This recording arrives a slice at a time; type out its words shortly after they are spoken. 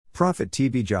Prophet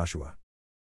T.B. Joshua.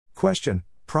 Question: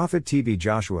 Prophet T.B.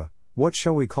 Joshua, what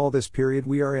shall we call this period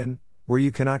we are in, where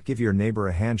you cannot give your neighbor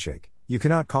a handshake, you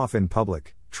cannot cough in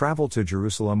public, travel to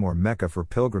Jerusalem or Mecca for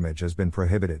pilgrimage has been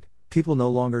prohibited, people no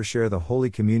longer share the Holy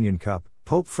Communion cup,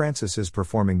 Pope Francis is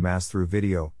performing Mass through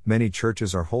video, many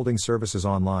churches are holding services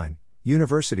online,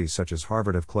 universities such as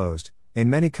Harvard have closed, in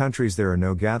many countries there are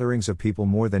no gatherings of people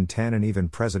more than 10 and even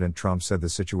President Trump said the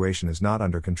situation is not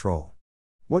under control.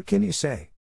 What can you say?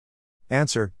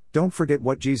 Answer: don't forget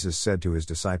what Jesus said to his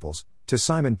disciples, to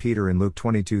Simon Peter in Luke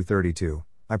 22:32,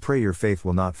 I pray your faith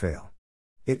will not fail.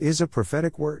 It is a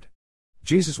prophetic word.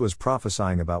 Jesus was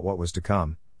prophesying about what was to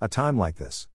come, a time like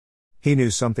this. He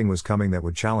knew something was coming that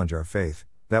would challenge our faith,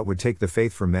 that would take the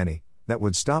faith from many, that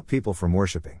would stop people from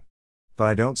worshiping. But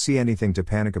I don't see anything to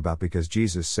panic about because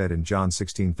Jesus said in John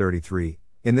 16:33,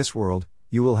 in this world,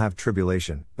 you will have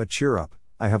tribulation, but cheer up,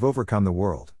 I have overcome the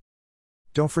world.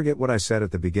 Don't forget what I said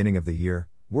at the beginning of the year,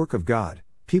 work of God.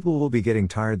 People will be getting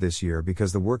tired this year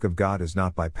because the work of God is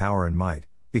not by power and might,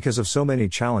 because of so many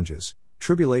challenges,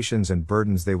 tribulations and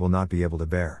burdens they will not be able to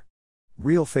bear.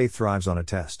 Real faith thrives on a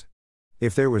test.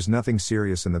 If there was nothing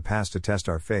serious in the past to test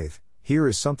our faith, here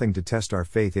is something to test our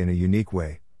faith in a unique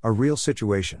way, a real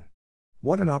situation.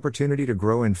 What an opportunity to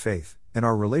grow in faith, and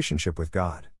our relationship with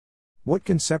God. What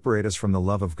can separate us from the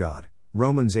love of God?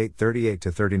 Romans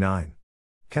 8:38-39.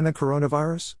 Can the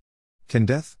coronavirus? Can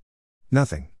death?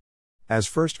 Nothing. As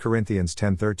 1 Corinthians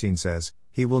 10:13 says,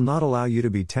 He will not allow you to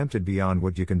be tempted beyond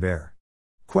what you can bear.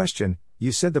 Question: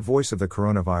 you said the voice of the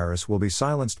coronavirus will be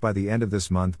silenced by the end of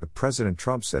this month, but President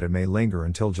Trump said it may linger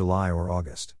until July or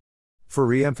August. For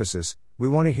re-emphasis, we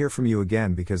want to hear from you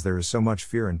again because there is so much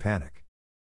fear and panic.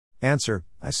 Answer: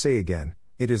 I say again,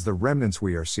 it is the remnants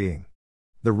we are seeing.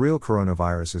 The real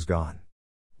coronavirus is gone.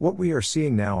 What we are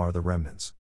seeing now are the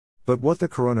remnants. But what the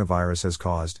coronavirus has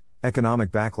caused,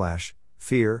 economic backlash,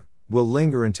 fear, will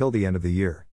linger until the end of the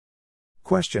year.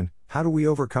 Question: how do we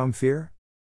overcome fear?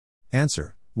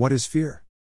 Answer: what is fear?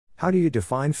 How do you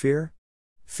define fear?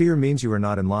 Fear means you are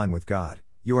not in line with God,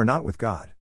 you are not with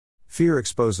God. Fear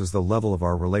exposes the level of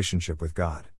our relationship with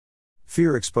God.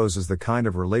 Fear exposes the kind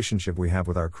of relationship we have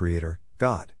with our Creator,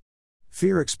 God.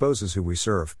 Fear exposes who we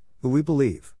serve, who we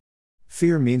believe.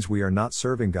 Fear means we are not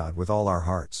serving God with all our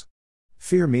hearts.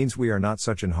 Fear means we are not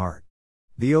such in heart.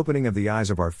 The opening of the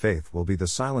eyes of our faith will be the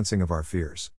silencing of our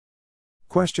fears.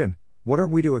 Question: what are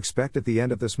we to expect at the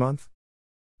end of this month?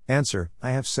 Answer: I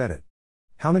have said it.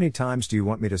 How many times do you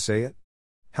want me to say it?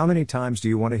 How many times do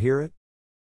you want to hear it?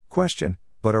 Question: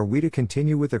 but are we to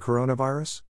continue with the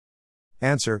coronavirus?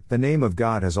 Answer: the name of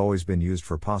God has always been used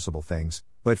for possible things,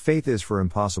 but faith is for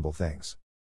impossible things.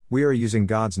 We are using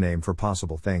God's name for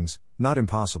possible things, not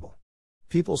impossible.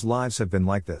 People's lives have been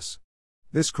like this.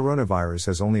 This coronavirus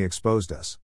has only exposed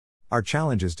us. Our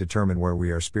challenges determine where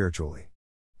we are spiritually.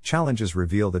 Challenges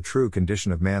reveal the true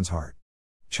condition of man's heart.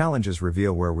 Challenges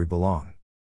reveal where we belong.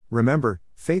 Remember,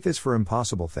 faith is for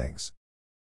impossible things.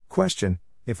 Question: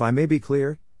 if I may be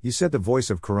clear, you said the voice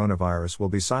of coronavirus will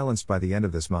be silenced by the end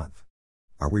of this month.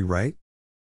 Are we right?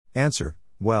 Answer: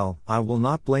 well, I will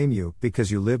not blame you,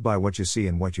 because you live by what you see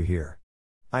and what you hear.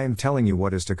 I am telling you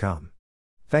what is to come.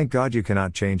 Thank God you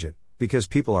cannot change it, because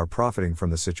people are profiting from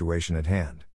the situation at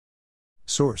hand.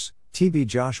 Source: T.B.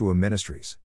 Joshua Ministries.